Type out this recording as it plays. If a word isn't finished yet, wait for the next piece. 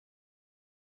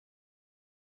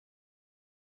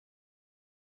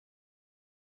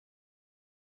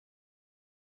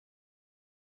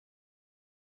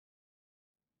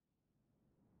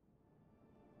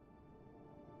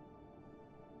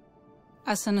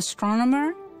As an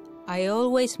astronomer, I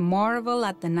always marvel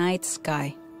at the night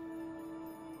sky.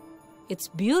 It's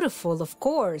beautiful, of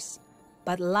course,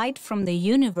 but light from the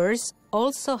universe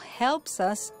also helps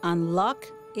us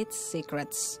unlock its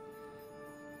secrets.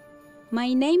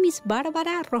 My name is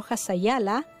Bárbara Rojas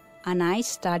Ayala, and I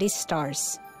study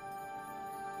stars.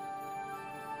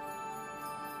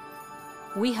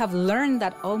 We have learned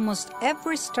that almost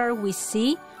every star we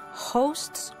see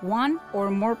hosts one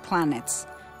or more planets,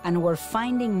 and we're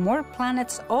finding more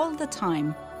planets all the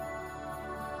time.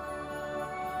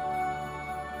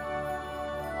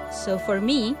 So for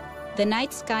me, the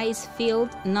night sky is filled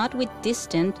not with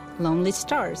distant, lonely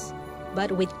stars,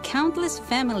 but with countless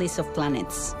families of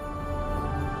planets.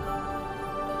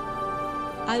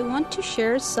 I want to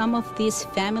share some of these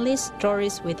family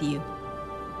stories with you,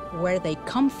 where they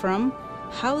come from,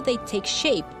 how they take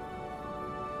shape.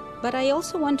 But I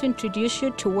also want to introduce you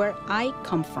to where I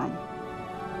come from.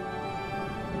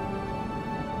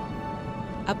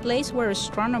 A place where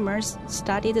astronomers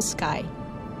study the sky,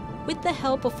 with the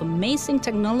help of amazing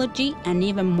technology and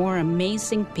even more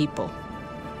amazing people.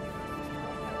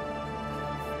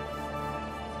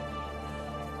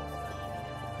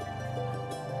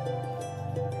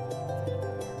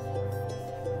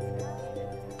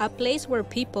 A place where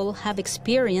people have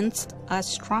experienced a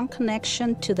strong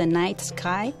connection to the night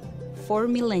sky for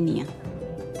millennia.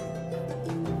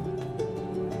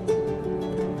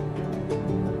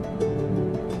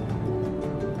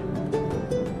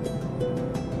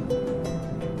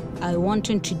 I want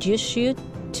to introduce you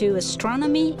to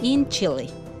astronomy in Chile.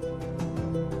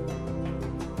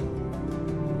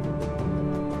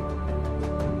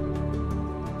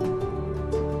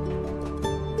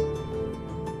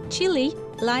 Chile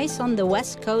lies on the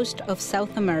west coast of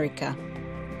South America,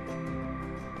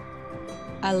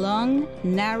 a long,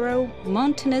 narrow,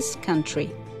 mountainous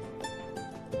country.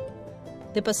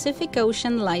 The Pacific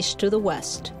Ocean lies to the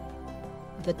west,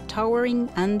 the towering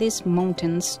Andes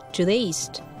Mountains to the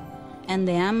east, and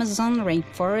the Amazon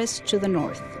rainforest to the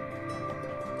north.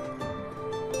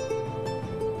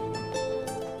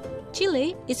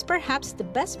 Chile is perhaps the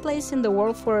best place in the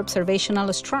world for observational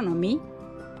astronomy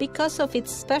because of its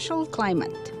special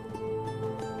climate.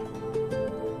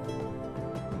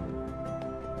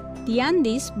 The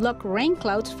Andes block rain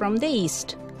clouds from the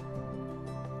east,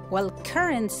 while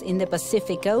currents in the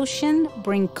Pacific Ocean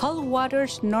bring cold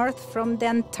waters north from the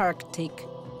Antarctic.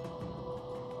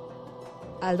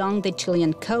 Along the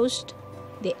Chilean coast,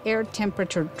 the air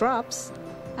temperature drops,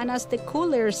 and as the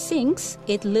cool air sinks,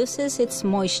 it loses its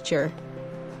moisture.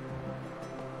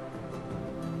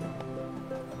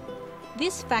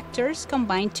 These factors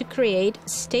combine to create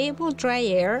stable dry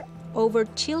air over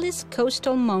Chile's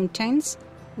coastal mountains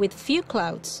with few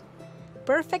clouds,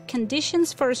 perfect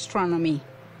conditions for astronomy.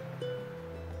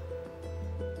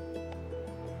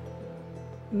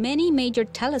 Many major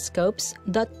telescopes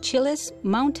dot Chile's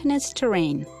mountainous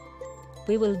terrain.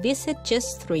 We will visit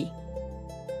just 3.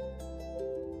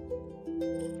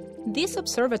 These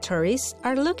observatories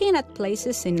are looking at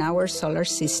places in our solar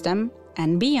system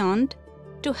and beyond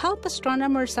to help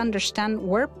astronomers understand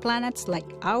where planets like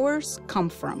ours come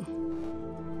from.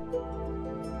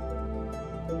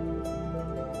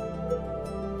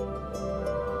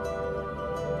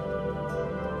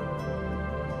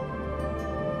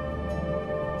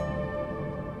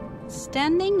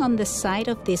 Standing on the side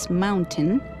of this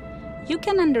mountain, you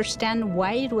can understand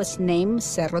why it was named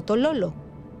Cerro Tololo,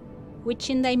 which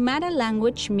in the Aymara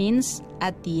language means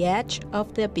at the edge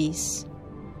of the abyss.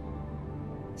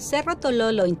 Cerro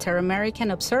Tololo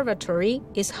Inter-American Observatory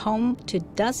is home to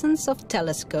dozens of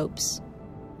telescopes.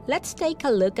 Let's take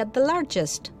a look at the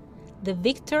largest, the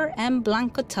Victor M.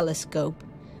 Blanco telescope,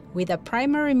 with a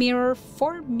primary mirror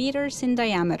 4 meters in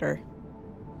diameter.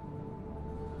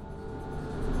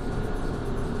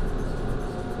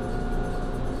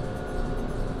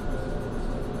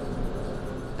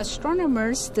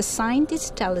 Astronomers designed this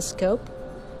telescope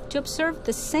to observe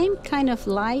the same kind of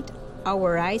light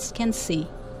our eyes can see.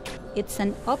 It's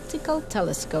an optical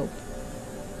telescope.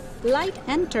 Light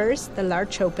enters the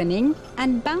large opening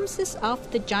and bounces off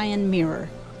the giant mirror.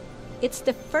 It's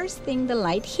the first thing the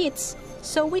light hits,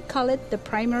 so we call it the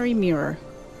primary mirror.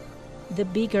 The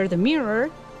bigger the mirror,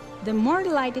 the more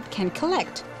light it can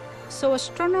collect. So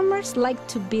astronomers like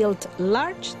to build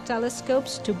large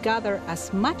telescopes to gather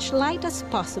as much light as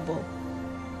possible.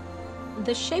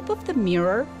 The shape of the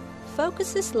mirror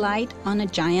focuses light on a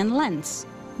giant lens,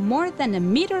 more than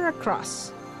 1 meter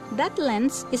across. That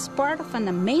lens is part of an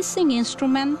amazing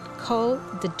instrument called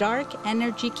the dark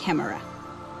energy camera.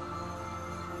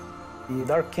 The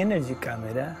dark energy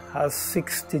camera has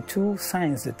 62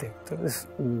 science detectors. It's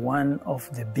one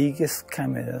of the biggest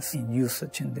cameras in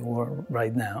usage in the world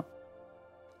right now.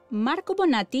 Marco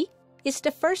Bonatti is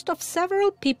the first of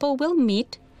several people we'll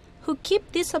meet who keep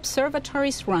these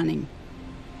observatories running.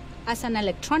 As an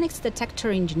electronics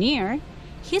detector engineer,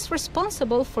 he's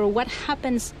responsible for what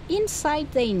happens inside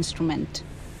the instrument.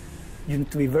 You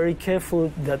need to be very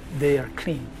careful that they are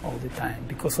clean all the time,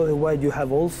 because otherwise you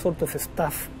have all sorts of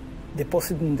stuff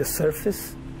deposited in the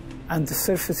surface, and the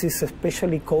surface is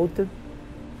especially coated.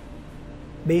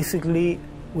 Basically,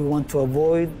 we want to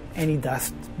avoid any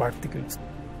dust particles.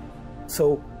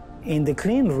 So in the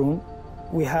clean room,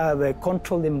 we have a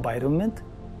controlled environment.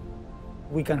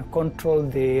 We can control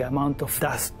the amount of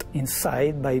dust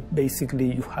inside by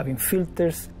basically you having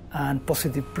filters and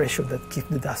positive pressure that keep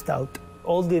the dust out.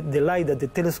 All the light that the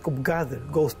telescope gathers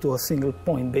goes to a single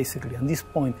point, basically. And this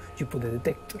point, you put a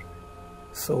detector.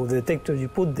 So the detector you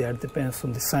put there depends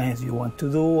on the science you want to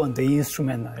do and the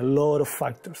instrument, a lot of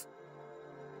factors.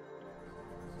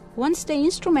 Once the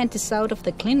instrument is out of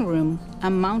the clean room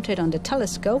and mounted on the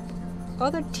telescope,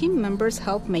 other team members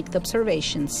help make the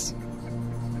observations.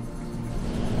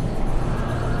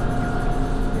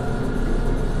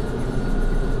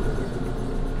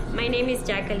 My name is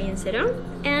Jacqueline Cerón,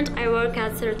 and I work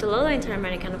at Cerro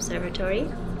Inter-American Observatory.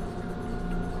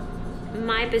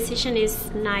 My position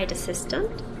is night assistant.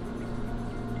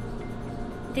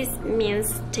 This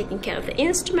means taking care of the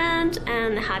instrument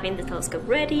and having the telescope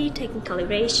ready, taking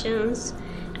calibrations,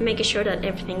 and making sure that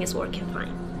everything is working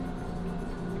fine.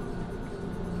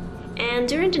 And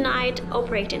during the night,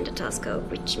 operating the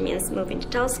telescope, which means moving the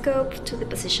telescope to the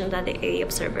position that the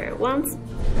observer wants,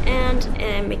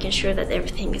 and making sure that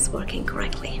everything is working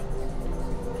correctly.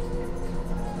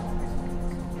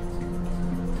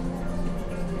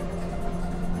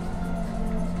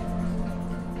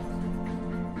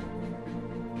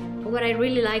 What I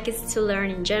really like is to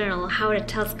learn in general how the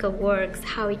telescope works,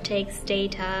 how it takes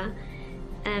data,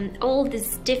 and all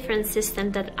these different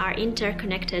systems that are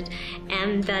interconnected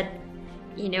and that,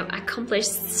 accomplish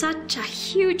such a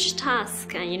huge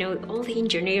task, and all the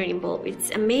engineering involved. It's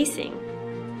amazing.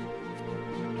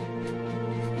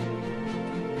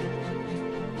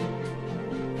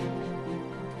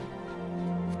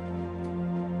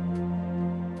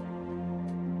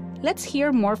 Let's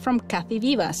hear more from Kathy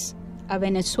Vivas, a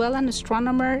Venezuelan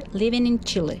astronomer living in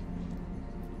Chile.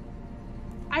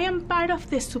 I am part of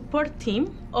the support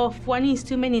team of one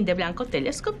instrument in the Blanco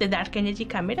telescope, the dark energy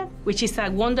camera, which is a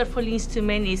wonderful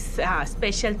instrument. It's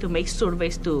special to make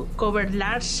surveys to cover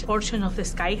large portion of the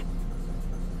sky.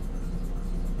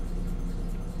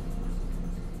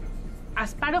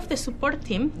 As part of the support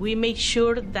team, we make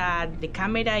sure that the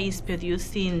camera is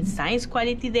producing science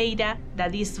quality data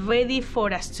that is ready for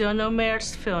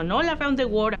astronomers from all around the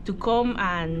world to come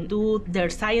and do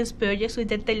their science projects with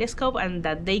the telescope, and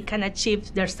that they can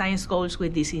achieve their science goals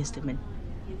with this instrument.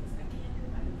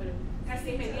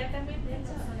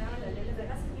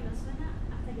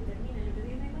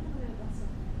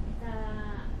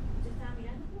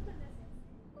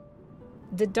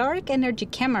 The dark energy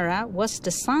camera was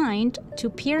designed to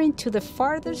peer into the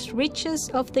farthest reaches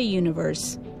of the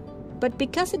universe. But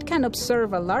because it can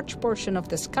observe a large portion of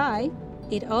the sky,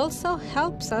 it also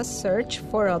helps us search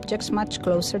for objects much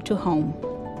closer to home.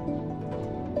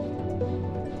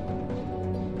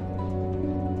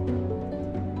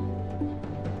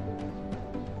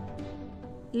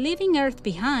 Leaving Earth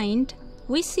behind,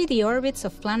 we see the orbits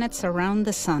of planets around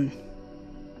the Sun.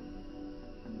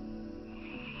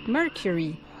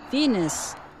 Mercury,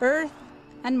 Venus, Earth,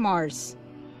 and Mars.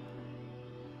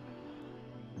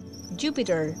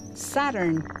 Jupiter,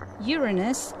 Saturn,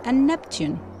 Uranus, and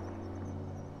Neptune.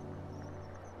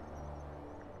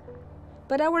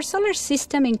 But our solar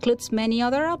system includes many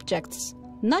other objects,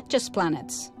 not just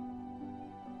planets.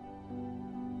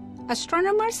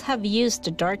 Astronomers have used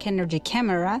the dark energy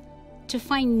camera to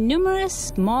find numerous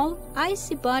small,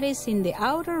 icy bodies in the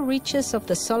outer reaches of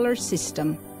the solar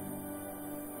system.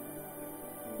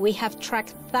 We have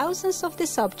tracked thousands of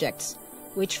these objects,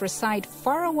 which reside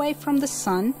far away from the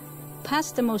Sun,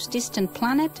 past the most distant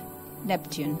planet,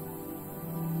 Neptune.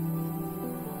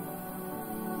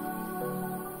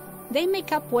 They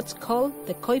make up what's called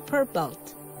the Kuiper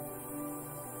Belt.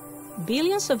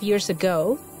 Billions of years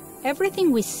ago,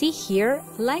 everything we see here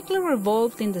likely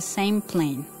revolved in the same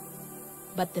plane.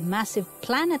 But the massive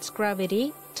planet's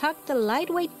gravity tugged the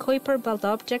lightweight Kuiper Belt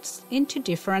objects into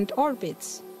different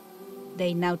orbits.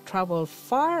 They now travel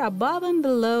far above and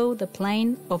below the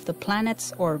plane of the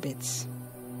planet's orbits.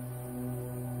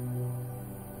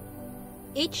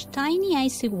 Each tiny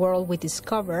icy world we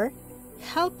discover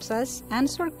helps us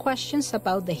answer questions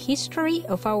about the history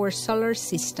of our solar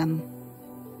system.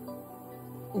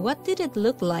 What did it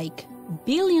look like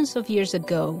billions of years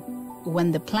ago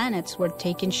when the planets were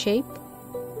taking shape?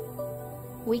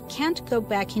 We can't go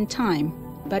back in time,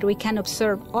 but we can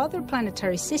observe other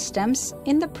planetary systems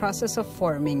in the process of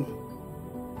forming.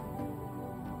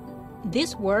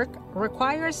 This work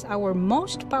requires our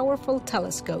most powerful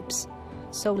telescopes,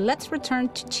 so let's return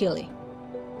to Chile.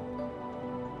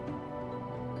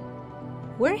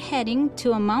 We're heading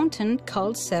to a mountain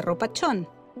called Cerro Pachón.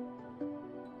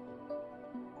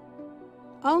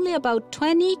 Only about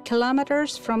 20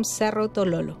 kilometers from Cerro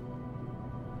Tololo.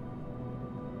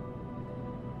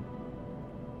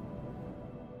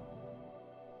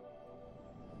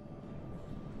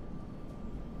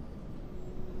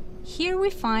 Here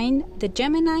we find the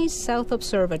Gemini South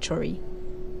Observatory,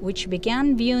 which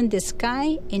began viewing the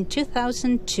sky in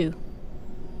 2002.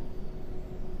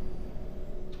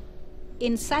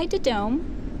 Inside the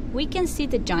dome, we can see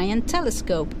the giant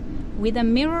telescope with a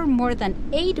mirror more than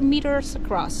 8 meters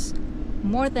across,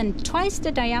 more than twice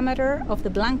the diameter of the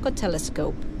Blanco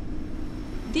telescope.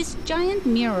 This giant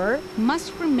mirror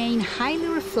must remain highly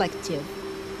reflective,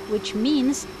 which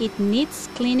means it needs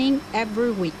cleaning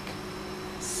every week.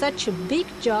 Such a big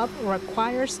job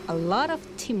requires a lot of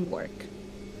teamwork.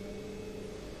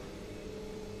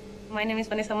 My name is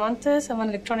Vanessa Montes. I'm an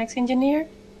electronics engineer.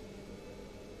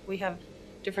 We have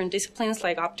different disciplines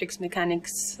like optics,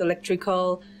 mechanics,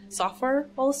 electrical, software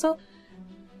also.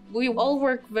 We all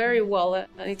work very well, and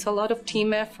it's a lot of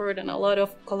team effort and a lot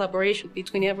of collaboration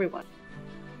between everyone.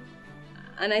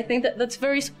 And I think that that's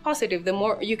very positive. The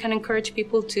more you can encourage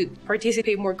people to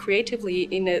participate more creatively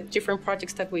in the different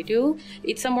projects that we do,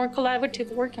 it's a more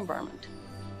collaborative work environment.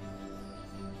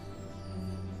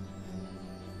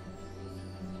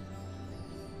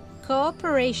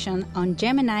 Cooperation on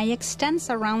Gemini extends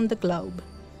around the globe.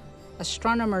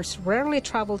 Astronomers rarely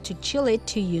travel to Chile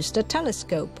to use the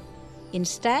telescope.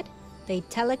 Instead, they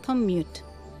telecommute.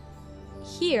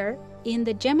 Here, in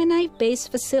the Gemini base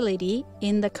facility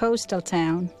in the coastal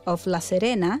town of La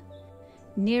Serena,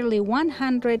 nearly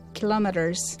 100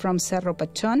 kilometers from Cerro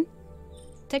Pachón,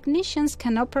 technicians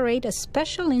can operate a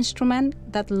special instrument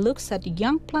that looks at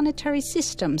young planetary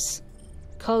systems,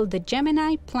 called the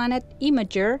Gemini Planet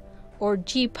Imager, or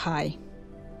GPI.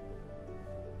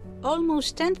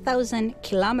 Almost 10,000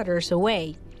 kilometers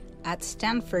away, at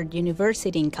Stanford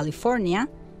University in California,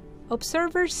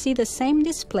 observers see the same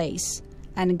displays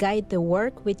and guide the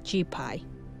work with GPI.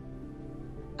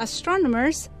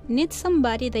 Astronomers need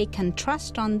somebody they can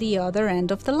trust on the other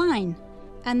end of the line,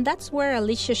 and that's where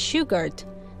Alicia Shugart,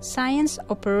 Science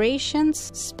Operations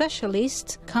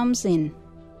Specialist, comes in.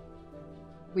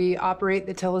 We operate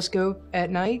the telescope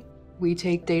at night. We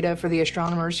take data for the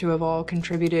astronomers who have all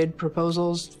contributed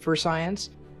proposals for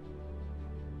science.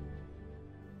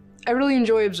 I really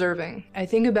enjoy observing. I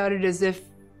think about it as if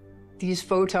these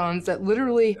photons that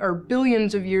literally are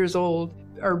billions of years old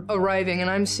are arriving, and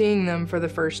I'm seeing them for the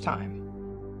first time.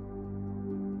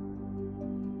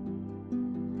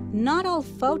 Not all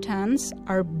photons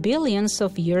are billions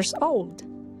of years old.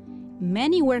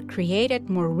 Many were created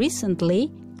more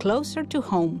recently, closer to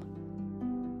home.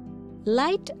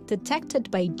 Light detected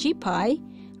by GPI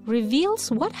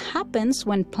reveals what happens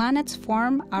when planets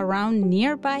form around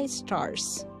nearby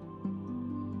stars.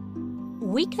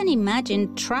 We can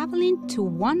imagine traveling to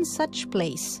one such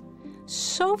place,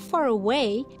 so far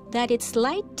away that its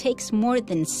light takes more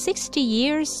than 60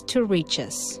 years to reach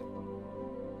us.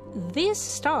 This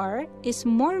star is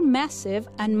more massive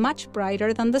and much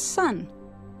brighter than the Sun.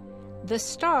 The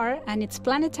star and its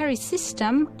planetary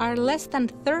system are less than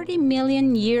 30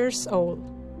 million years old,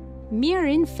 mere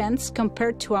infants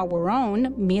compared to our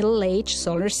own middle-aged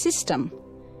solar system.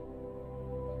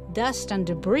 Dust and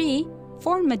debris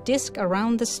form a disk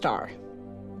around the star.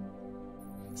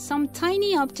 Some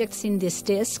tiny objects in this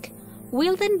disk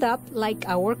will end up like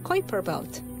our Kuiper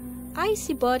belt,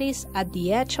 icy bodies at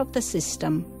the edge of the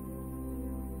system.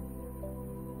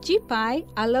 GPI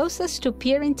allows us to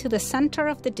peer into the center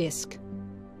of the disk.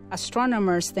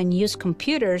 Astronomers then use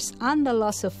computers and the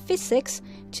laws of physics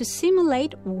to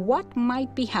simulate what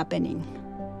might be happening.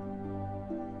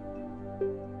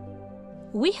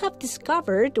 We have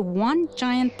discovered one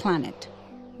giant planet,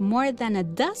 more than a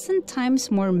dozen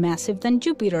times more massive than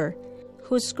Jupiter,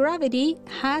 whose gravity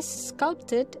has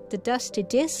sculpted the dusty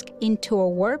disk into a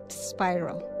warped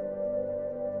spiral.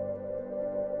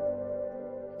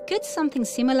 Could something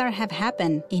similar have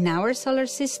happened in our solar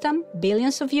system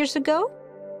billions of years ago?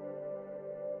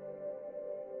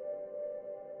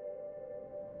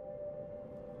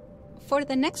 For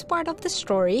the next part of the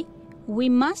story, we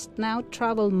must now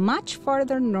travel much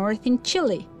farther north in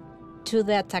Chile, to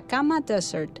the Atacama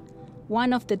Desert,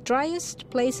 one of the driest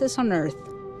places on Earth.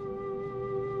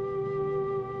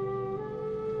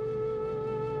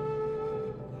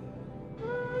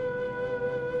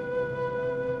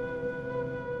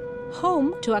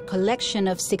 Home to a collection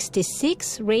of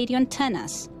 66 radio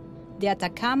antennas, the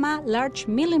Atacama Large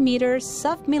Millimeter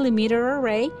Sub-Millimeter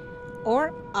Array,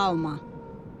 or ALMA.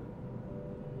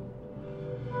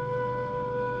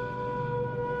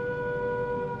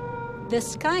 The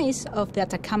skies of the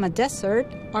Atacama Desert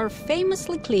are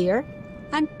famously clear,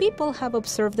 and people have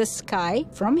observed the sky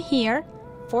from here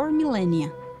for millennia.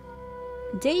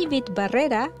 David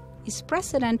Barrera is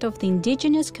president of the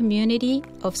indigenous community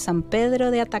of San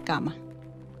Pedro de Atacama.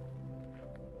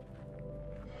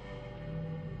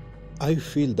 I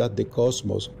feel that the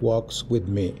cosmos walks with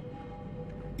me.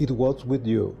 It walks with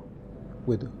you,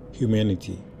 with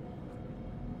humanity.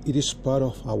 It is part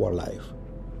of our life.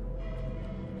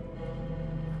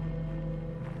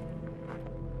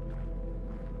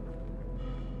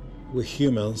 We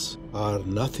humans are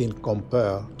nothing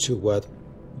compared to what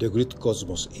the great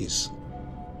cosmos is.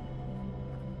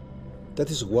 That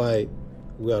is why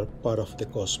we are part of the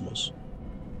cosmos.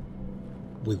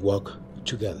 We walk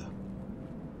together.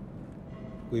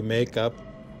 We make up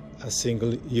a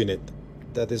single unit.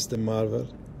 That is the marvel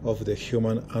of the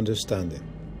human understanding.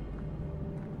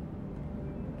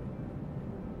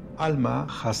 ALMA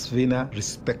has been a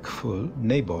respectful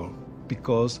neighbor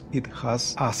because it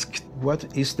has asked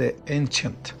what is the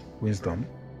ancient wisdom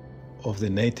of the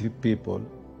native people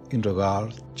in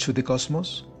regard to the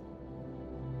cosmos.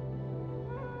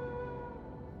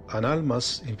 And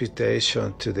ALMA's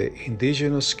invitation to the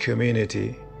indigenous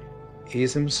community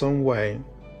is in some way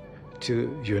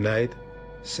to unite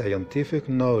scientific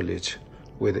knowledge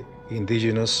with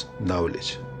indigenous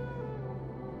knowledge.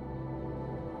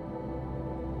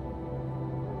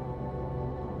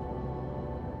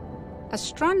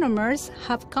 Astronomers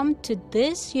have come to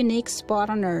this unique spot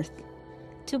on Earth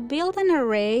to build an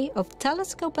array of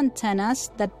telescope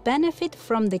antennas that benefit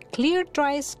from the clear,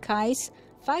 dry skies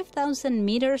 5,000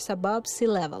 meters above sea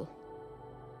level.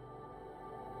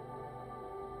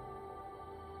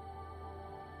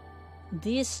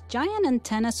 These giant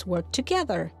antennas work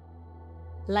together,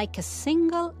 like a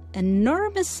single,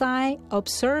 enormous eye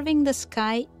observing the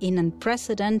sky in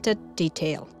unprecedented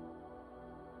detail.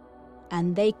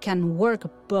 And they can work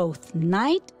both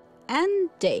night and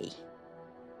day.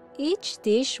 Each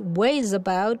dish weighs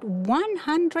about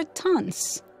 100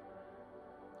 tons.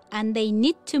 And they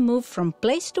need to move from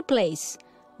place to place,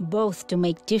 both to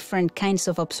make different kinds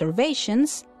of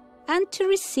observations and to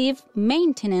receive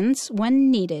maintenance when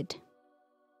needed.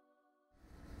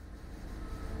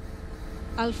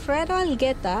 Alfredo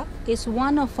Algueta is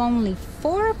one of only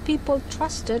 4 people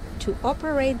trusted to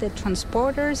operate the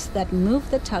transporters that move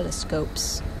the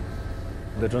telescopes.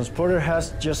 The transporter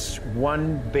has just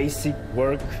one basic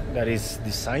work that is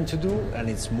designed to do, and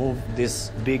it's move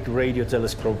this big radio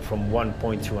telescope from one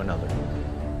point to another.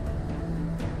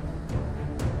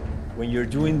 When you're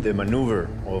doing the maneuver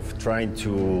of trying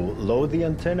to load the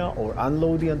antenna or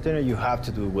unload the antenna, you have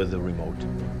to do it with the remote.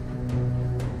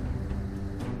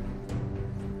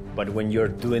 But when you're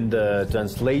doing the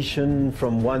translation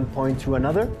from one point to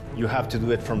another, you have to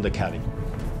do it from the cabin.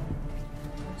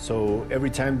 So every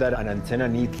time that an antenna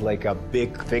needs like a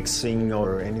big fixing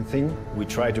or anything, we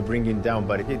try to bring it down,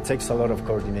 but it takes a lot of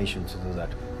coordination to do that.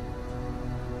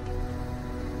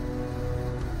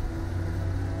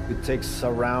 It takes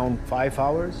around 5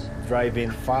 hours,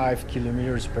 driving 5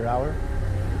 kilometers per hour.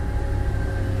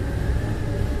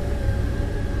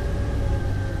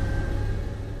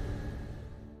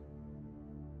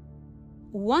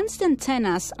 Once the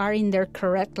antennas are in their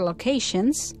correct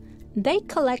locations, they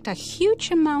collect a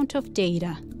huge amount of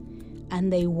data,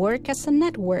 and they work as a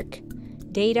network.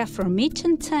 Data from each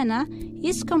antenna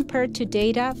is compared to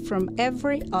data from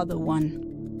every other one.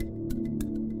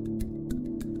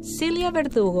 Celia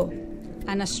Verdugo,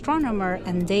 an astronomer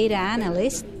and data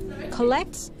analyst,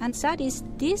 collects and studies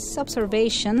these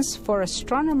observations for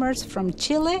astronomers from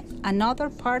Chile and other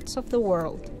parts of the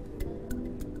world.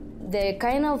 The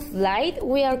kind of light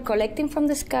we are collecting from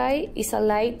the sky is a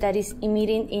light that is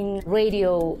emitting in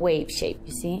radio wave shape,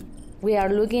 you see. We are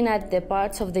looking at the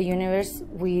parts of the universe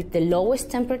with the lowest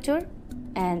temperature,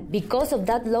 and because of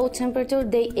that low temperature,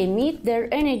 they emit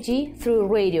their energy through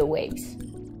radio waves.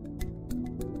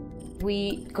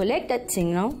 We collect that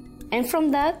signal, and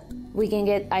from that, we can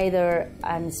get either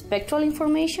spectral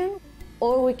information,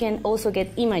 or we can also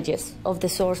get images of the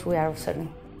source we are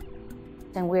observing.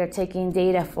 And we are taking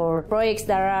data for projects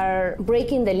that are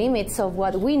breaking the limits of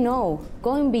what we know,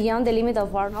 going beyond the limit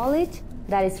of our knowledge.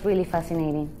 That is really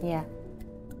fascinating, yeah.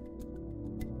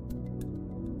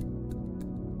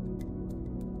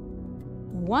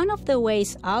 One of the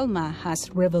ways ALMA has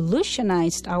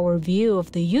revolutionized our view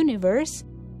of the universe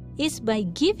is by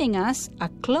giving us a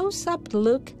close-up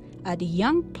look at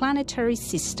young planetary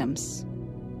systems.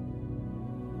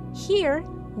 Here,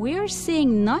 we are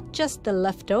seeing not just the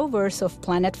leftovers of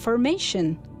planet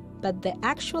formation, but the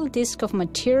actual disk of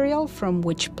material from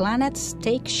which planets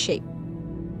take shape.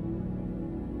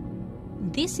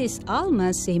 This is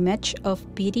ALMA's image of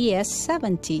BDS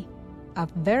 70, a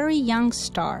very young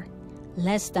star,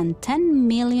 less than 10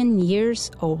 million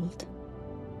years old.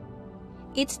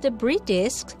 Its debris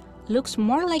disk looks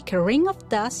more like a ring of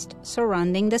dust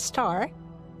surrounding the star,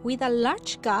 with a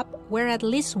large gap where at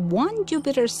least one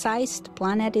Jupiter-sized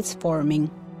planet is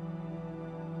forming.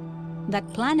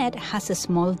 That planet has a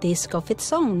small disk of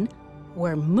its own,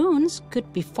 where moons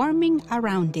could be forming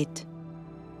around it.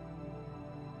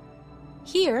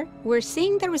 Here, we're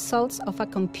seeing the results of a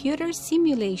computer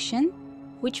simulation,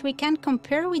 which we can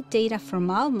compare with data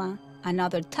from ALMA and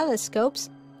other telescopes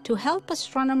to help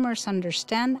astronomers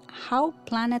understand how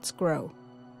planets grow.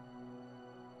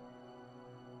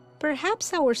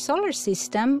 Perhaps our solar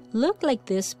system looked like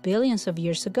this billions of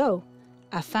years ago,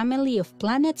 a family of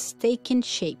planets taking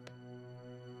shape.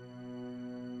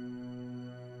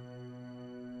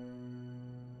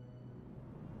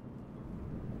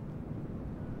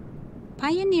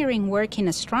 Pioneering work in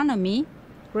astronomy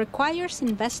requires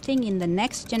investing in the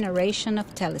next generation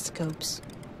of telescopes.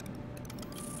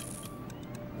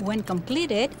 When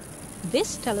completed,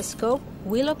 this telescope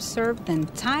will observe the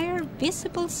entire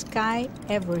visible sky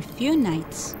every few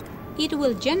nights. It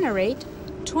will generate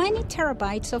 20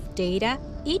 terabytes of data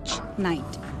each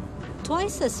night,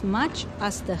 twice as much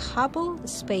as the Hubble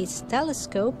Space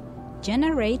Telescope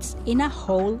generates in a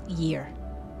whole year.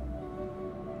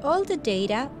 All the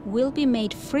data will be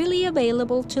made freely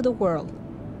available to the world,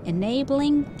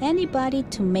 enabling anybody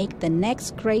to make the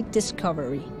next great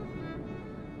discovery.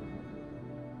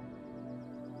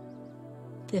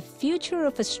 The future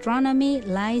of astronomy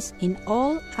lies in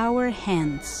all our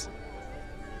hands.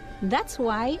 That's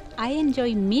why I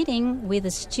enjoy meeting with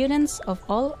the students of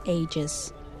all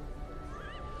ages.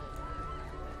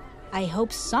 I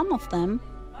hope some of them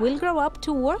will grow up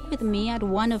to work with me at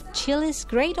one of Chile's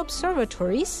great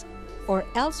observatories or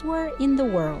elsewhere in the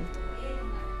world.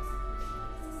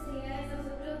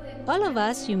 All of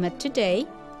us you met today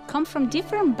come from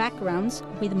different backgrounds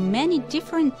with many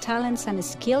different talents and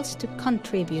skills to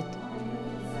contribute.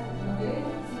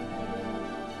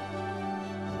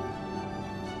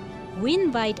 We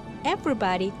invite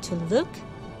everybody to look,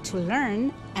 to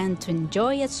learn, and to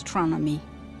enjoy astronomy.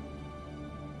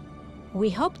 We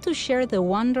hope to share the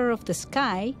wonder of the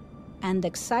sky and the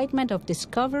excitement of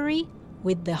discovery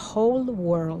with the whole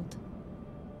world.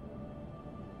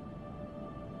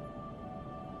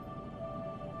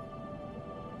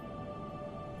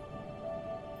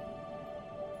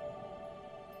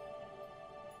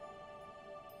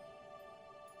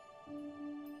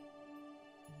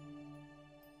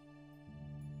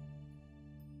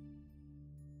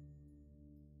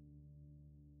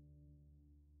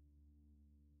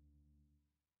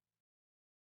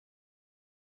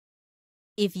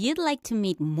 If you'd like to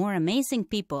meet more amazing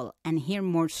people and hear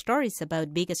more stories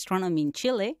about Big Astronomy in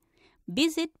Chile,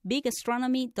 visit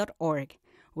bigastronomy.org,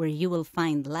 where you will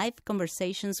find live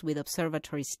conversations with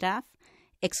observatory staff,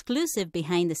 exclusive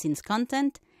behind-the-scenes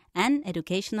content, and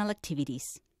educational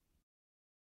activities.